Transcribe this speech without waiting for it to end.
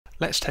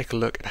let's take a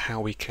look at how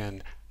we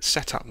can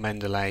set up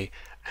Mendeley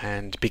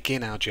and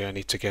begin our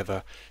journey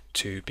together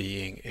to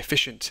being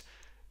efficient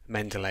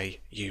Mendeley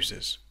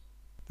users.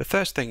 The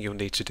first thing you'll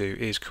need to do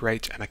is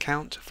create an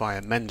account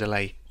via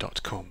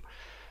Mendeley.com.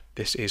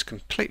 This is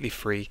completely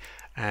free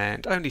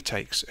and only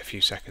takes a few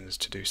seconds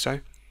to do so.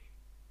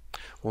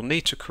 We'll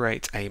need to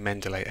create a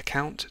Mendeley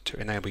account to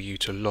enable you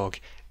to log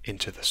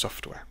into the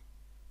software.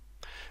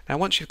 Now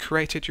once you've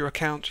created your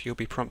account, you'll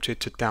be prompted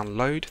to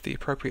download the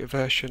appropriate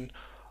version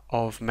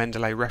of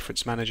Mendeley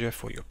Reference Manager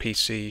for your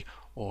PC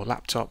or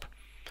laptop.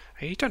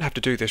 And you don't have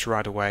to do this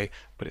right away,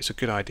 but it's a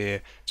good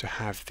idea to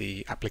have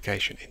the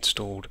application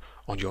installed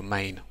on your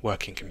main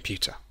working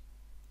computer.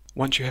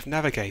 Once you have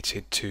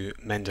navigated to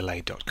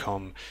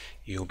Mendeley.com,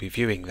 you'll be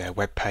viewing their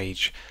web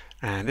page,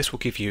 and this will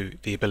give you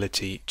the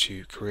ability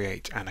to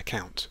create an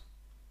account.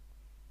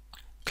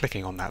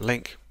 Clicking on that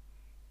link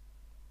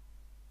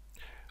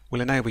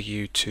will enable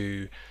you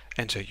to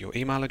enter your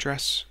email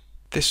address.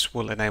 This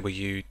will enable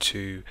you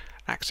to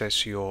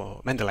access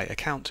your Mendeley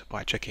account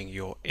by checking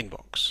your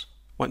inbox.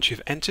 Once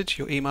you've entered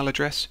your email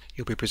address,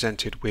 you'll be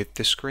presented with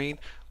this screen,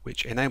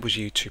 which enables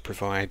you to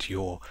provide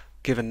your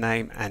given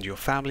name and your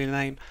family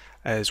name,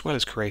 as well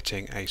as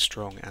creating a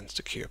strong and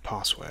secure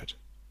password.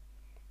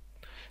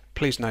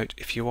 Please note,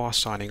 if you are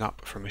signing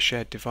up from a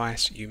shared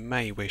device, you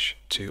may wish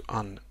to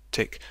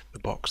untick the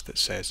box that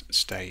says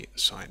Stay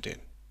Signed In.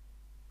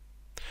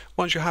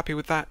 Once you're happy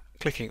with that,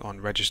 clicking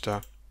on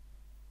Register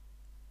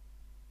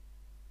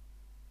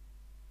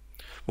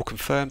will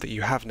confirm that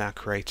you have now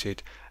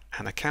created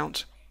an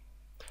account.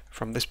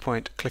 From this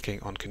point,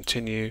 clicking on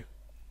Continue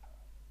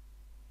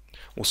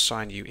will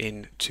sign you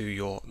in to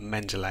your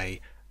Mendeley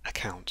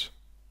account.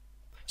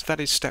 So that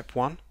is step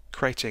one,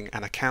 creating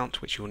an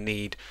account, which you'll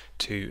need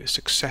to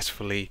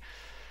successfully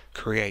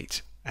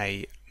create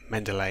a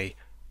Mendeley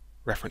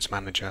Reference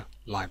Manager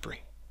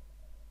library.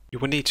 You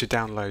will need to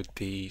download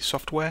the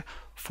software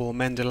for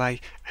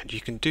Mendeley, and you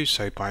can do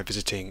so by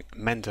visiting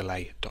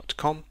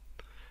Mendeley.com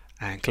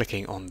and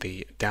clicking on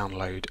the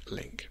download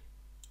link.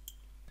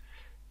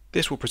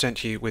 This will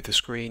present you with a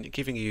screen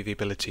giving you the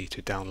ability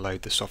to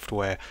download the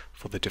software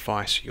for the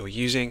device you're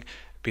using,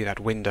 be that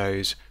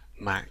Windows,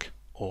 Mac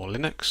or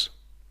Linux.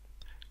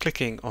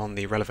 Clicking on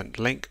the relevant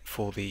link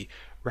for the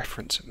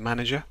Reference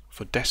Manager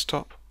for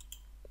desktop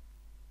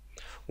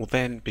will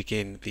then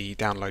begin the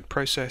download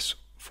process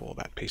for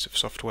that piece of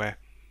software.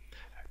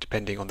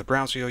 Depending on the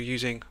browser you're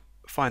using,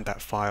 find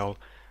that file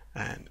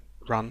and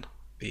run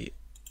the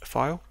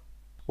file.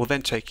 Will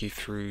then take you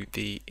through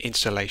the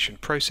installation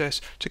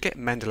process to get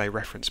Mendeley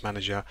Reference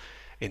Manager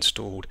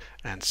installed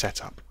and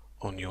set up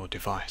on your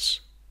device.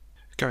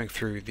 Going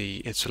through the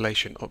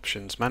installation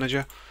options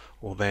manager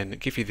will then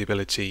give you the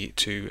ability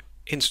to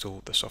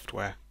install the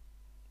software.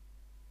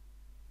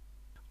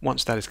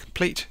 Once that is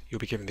complete, you'll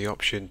be given the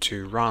option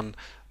to run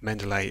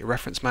Mendeley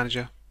Reference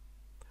Manager.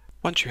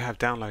 Once you have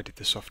downloaded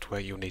the software,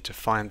 you'll need to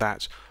find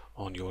that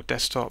on your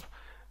desktop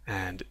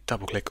and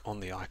double click on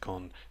the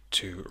icon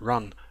to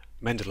run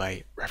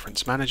Mendeley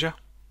Reference Manager.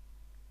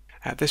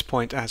 At this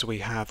point, as we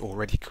have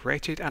already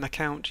created an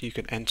account, you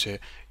can enter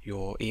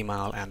your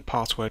email and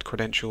password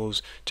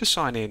credentials to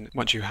sign in.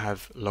 Once you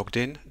have logged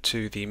in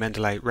to the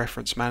Mendeley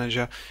Reference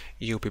Manager,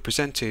 you'll be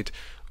presented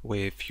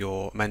with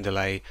your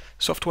Mendeley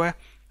software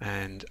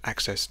and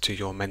access to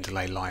your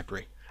Mendeley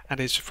library.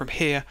 And it's from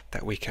here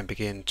that we can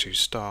begin to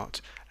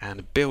start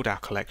and build our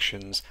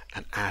collections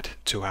and add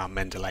to our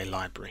Mendeley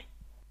library.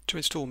 To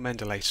install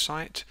Mendeley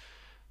site,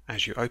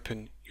 as you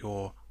open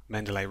your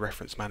Mendeley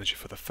Reference Manager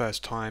for the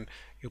first time,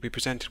 you'll be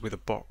presented with a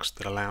box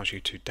that allows you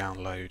to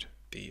download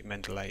the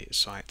Mendeley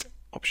site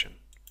option.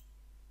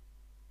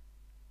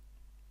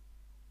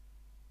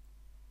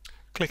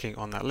 Clicking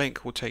on that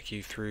link will take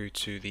you through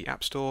to the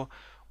App Store,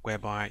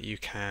 whereby you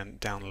can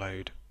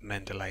download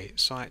Mendeley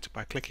site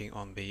by clicking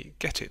on the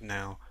Get It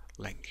Now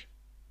link.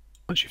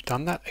 Once you've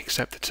done that,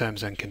 accept the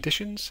terms and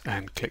conditions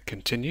and click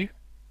Continue.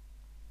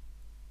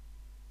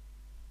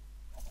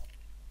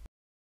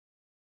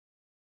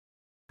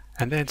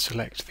 And then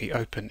select the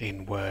Open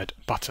in Word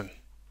button.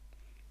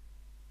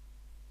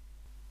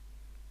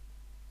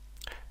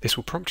 This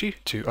will prompt you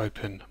to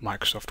open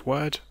Microsoft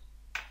Word,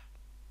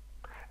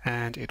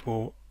 and it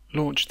will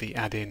launch the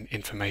add-in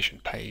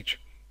information page.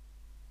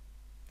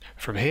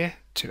 From here,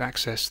 to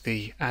access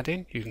the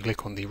add-in, you can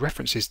click on the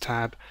References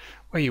tab,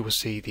 where you will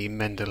see the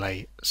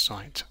Mendeley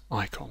site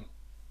icon.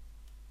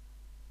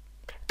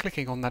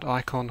 Clicking on that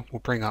icon will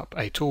bring up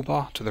a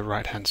toolbar to the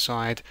right-hand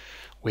side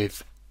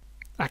with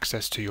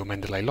access to your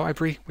Mendeley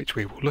library, which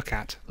we will look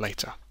at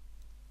later.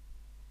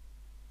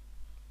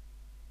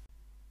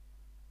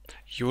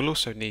 You will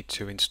also need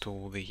to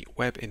install the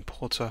web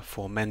importer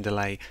for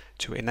Mendeley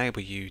to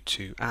enable you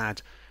to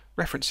add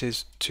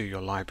references to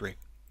your library.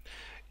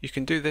 You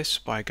can do this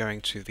by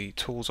going to the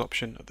Tools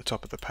option at the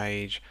top of the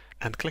page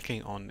and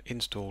clicking on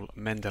Install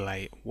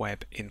Mendeley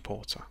Web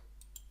Importer.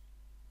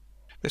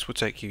 This will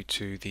take you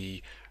to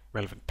the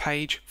relevant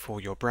page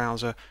for your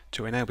browser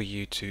to enable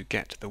you to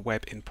get the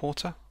web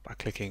importer by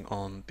clicking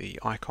on the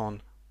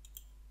icon.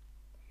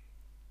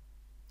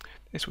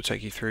 This will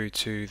take you through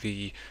to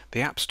the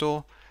App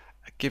Store,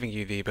 giving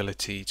you the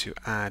ability to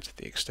add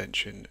the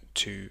extension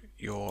to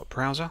your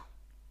browser.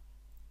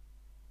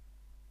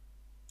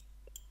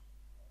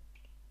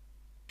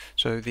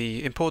 So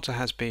the importer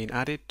has been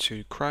added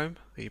to Chrome,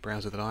 the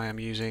browser that I am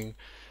using,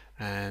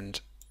 and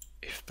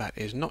if that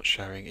is not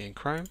showing in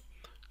Chrome,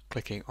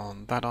 clicking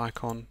on that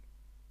icon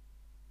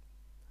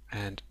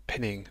and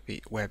pinning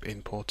the web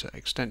importer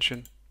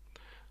extension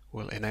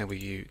will enable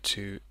you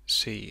to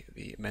see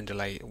the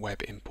Mendeley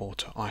web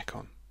importer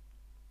icon.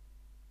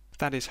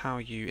 That is how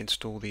you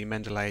install the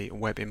Mendeley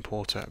web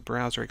importer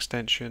browser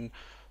extension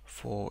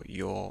for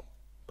your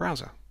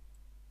browser.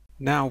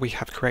 Now we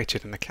have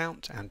created an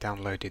account and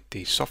downloaded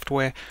the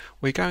software,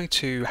 we're going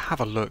to have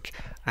a look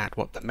at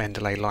what the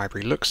Mendeley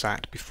library looks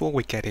at before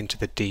we get into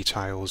the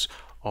details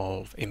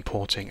of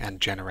importing and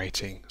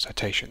generating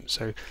citations.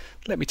 So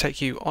let me take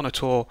you on a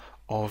tour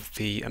of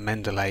the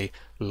Mendeley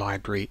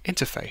library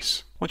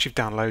interface. Once you've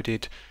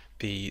downloaded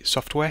the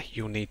software,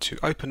 you'll need to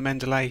open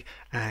Mendeley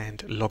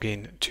and log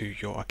in to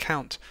your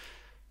account.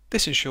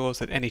 This ensures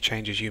that any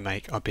changes you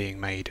make are being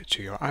made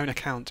to your own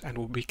account and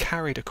will be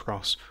carried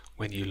across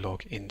when you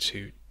log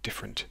into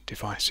different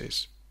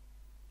devices.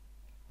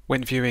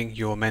 When viewing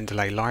your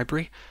Mendeley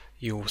library,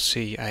 you'll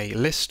see a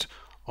list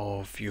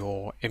of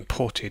your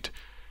imported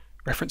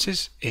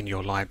references in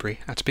your library.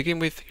 And to begin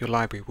with, your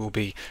library will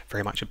be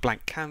very much a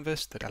blank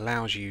canvas that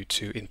allows you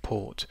to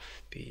import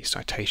the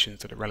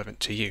citations that are relevant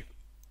to you.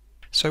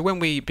 So when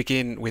we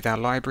begin with our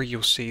library,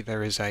 you'll see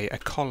there is a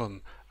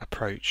column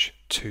approach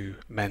to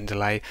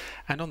Mendeley,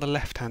 and on the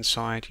left hand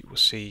side you will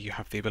see you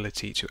have the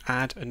ability to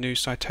add a new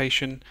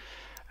citation,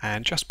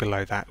 and just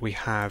below that we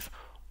have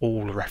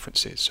all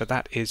references. So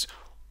that is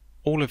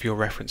all of your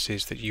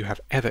references that you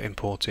have ever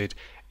imported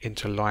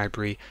into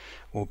library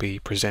will be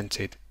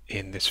presented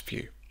in this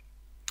view.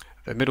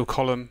 The middle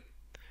column,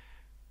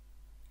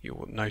 you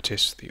will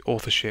notice the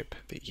authorship,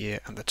 the year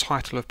and the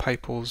title of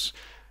papers,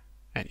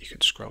 and you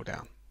can scroll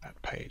down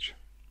that page.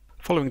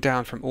 Following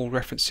down from all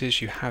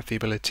references, you have the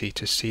ability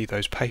to see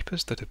those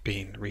papers that have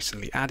been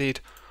recently added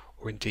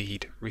or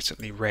indeed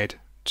recently read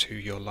to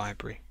your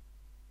library.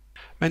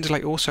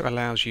 Mendeley also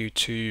allows you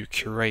to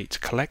curate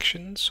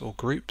collections or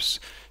groups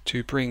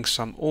to bring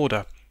some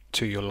order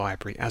to your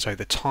library, as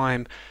over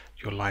time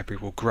your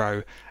library will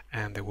grow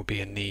and there will be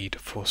a need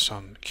for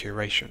some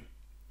curation.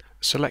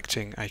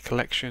 Selecting a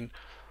collection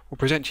will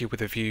present you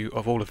with a view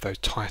of all of those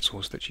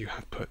titles that you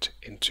have put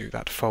into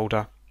that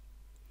folder,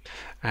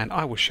 and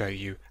I will show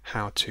you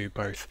how to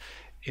both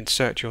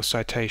insert your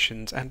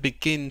citations and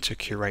begin to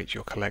curate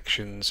your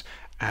collections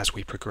as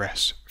we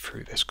progress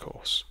through this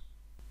course.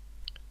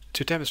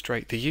 To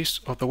demonstrate the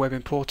use of the web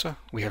importer,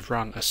 we have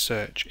run a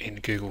search in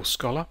Google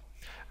Scholar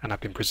and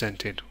I've been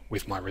presented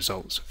with my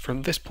results.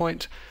 From this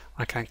point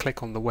I can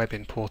click on the web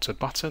importer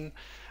button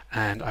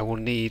and I will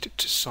need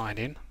to sign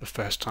in the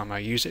first time I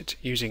use it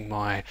using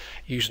my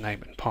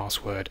username and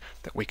password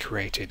that we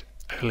created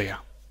earlier.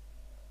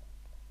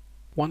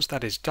 Once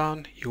that is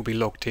done, you'll be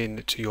logged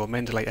in to your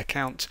Mendeley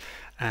account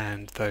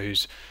and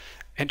those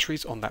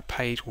entries on that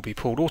page will be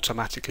pulled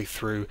automatically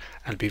through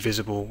and be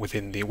visible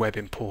within the web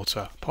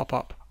importer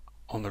pop-up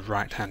on the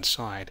right hand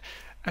side.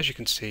 As you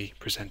can see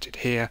presented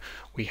here,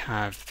 we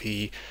have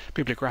the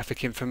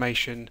bibliographic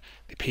information,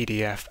 the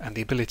PDF and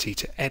the ability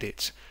to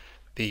edit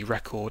the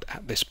record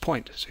at this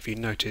point. So if you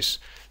notice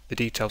the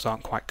details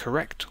aren't quite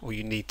correct or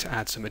you need to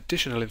add some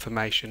additional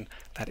information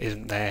that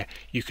isn't there,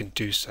 you can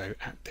do so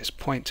at this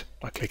point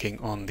by clicking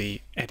on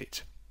the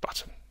edit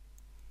button.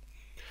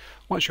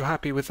 Once you're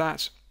happy with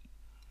that,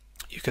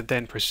 you can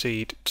then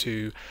proceed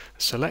to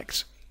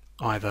select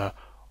either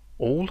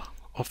all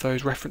of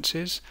those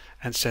references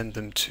and send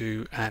them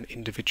to an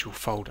individual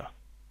folder.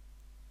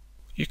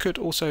 You could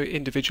also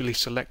individually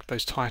select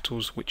those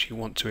titles which you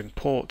want to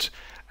import,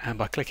 and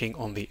by clicking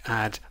on the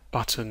Add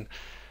button,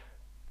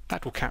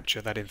 that will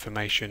capture that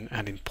information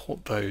and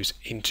import those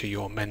into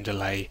your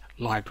Mendeley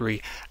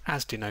library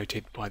as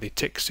denoted by the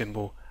tick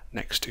symbol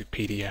next to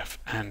PDF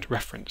and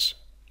reference.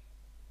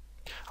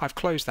 I've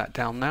closed that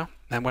down now,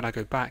 and when I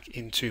go back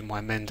into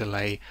my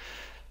Mendeley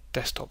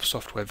desktop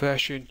software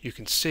version, you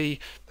can see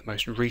the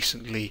most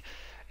recently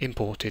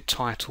imported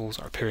titles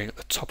are appearing at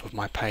the top of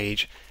my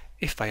page.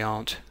 If they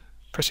aren't,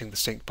 pressing the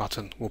sync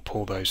button will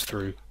pull those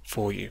through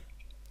for you.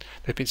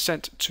 They've been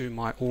sent to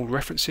my all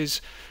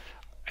references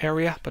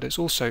area, but it's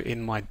also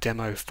in my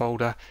demo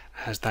folder,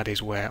 as that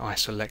is where I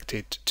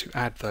selected to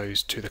add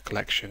those to the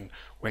collection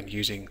when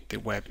using the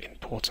web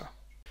importer.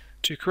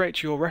 To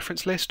create your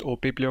reference list or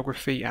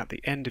bibliography at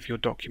the end of your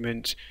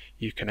document,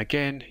 you can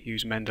again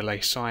use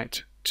Mendeley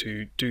Cite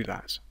to do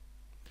that.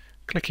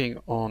 Clicking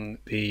on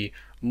the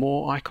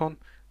More icon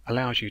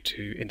allows you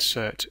to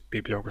insert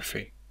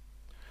bibliography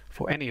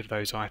for any of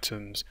those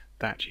items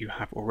that you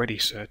have already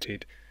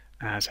inserted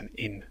as an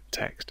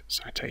in-text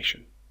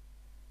citation.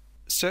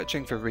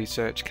 Searching for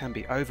research can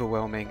be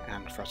overwhelming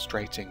and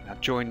frustrating. Now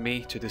join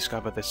me to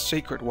discover the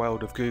secret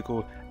world of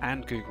Google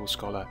and Google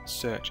Scholar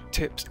search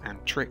tips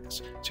and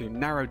tricks to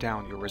narrow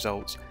down your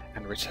results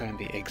and return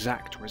the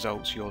exact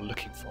results you're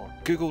looking for.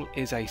 Google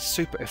is a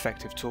super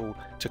effective tool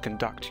to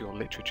conduct your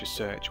literature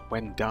search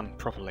when done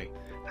properly.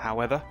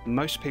 However,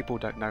 most people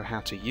don't know how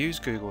to use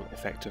Google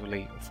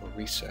effectively for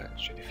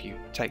research. If you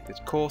take this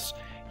course,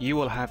 you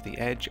will have the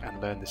edge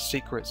and learn the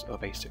secrets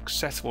of a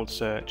successful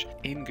search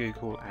in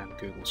Google and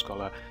Google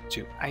Scholar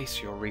to ace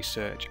your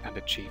research and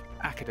achieve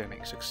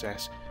academic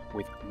success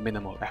with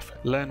minimal effort.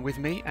 Learn with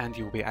me and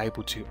you'll be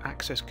able to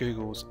access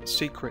Google's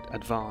secret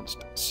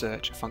advanced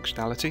search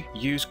functionality,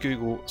 use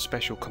Google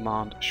special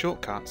command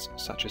shortcuts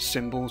such as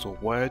symbols or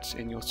words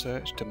in your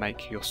search to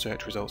make your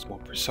search results more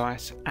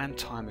precise and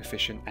time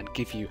efficient and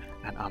give you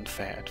an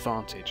unfair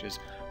advantage, as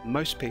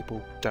most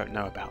people don't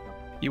know about them.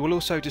 You will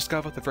also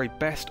discover the very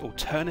best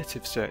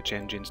alternative search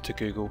engines to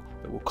Google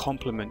that will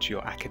complement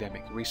your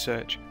academic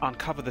research,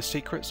 uncover the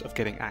secrets of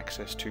getting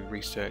access to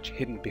research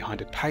hidden behind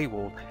a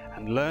paywall,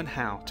 and learn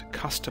how to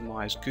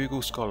customize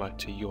Google Scholar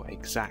to your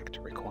exact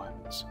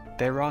requirements.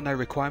 There are no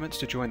requirements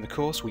to join the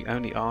course. We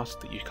only ask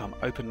that you come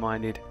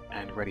open-minded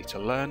and ready to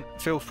learn.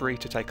 Feel free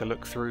to take a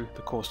look through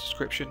the course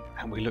description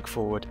and we look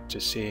forward to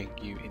seeing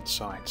you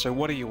inside. So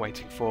what are you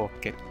waiting for?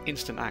 Get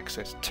instant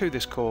access to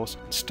this course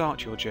and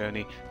start your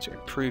journey to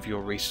improve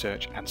your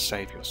research and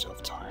save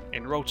yourself time.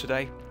 Enroll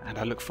today and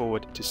I look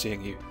forward to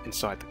seeing you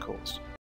inside the course.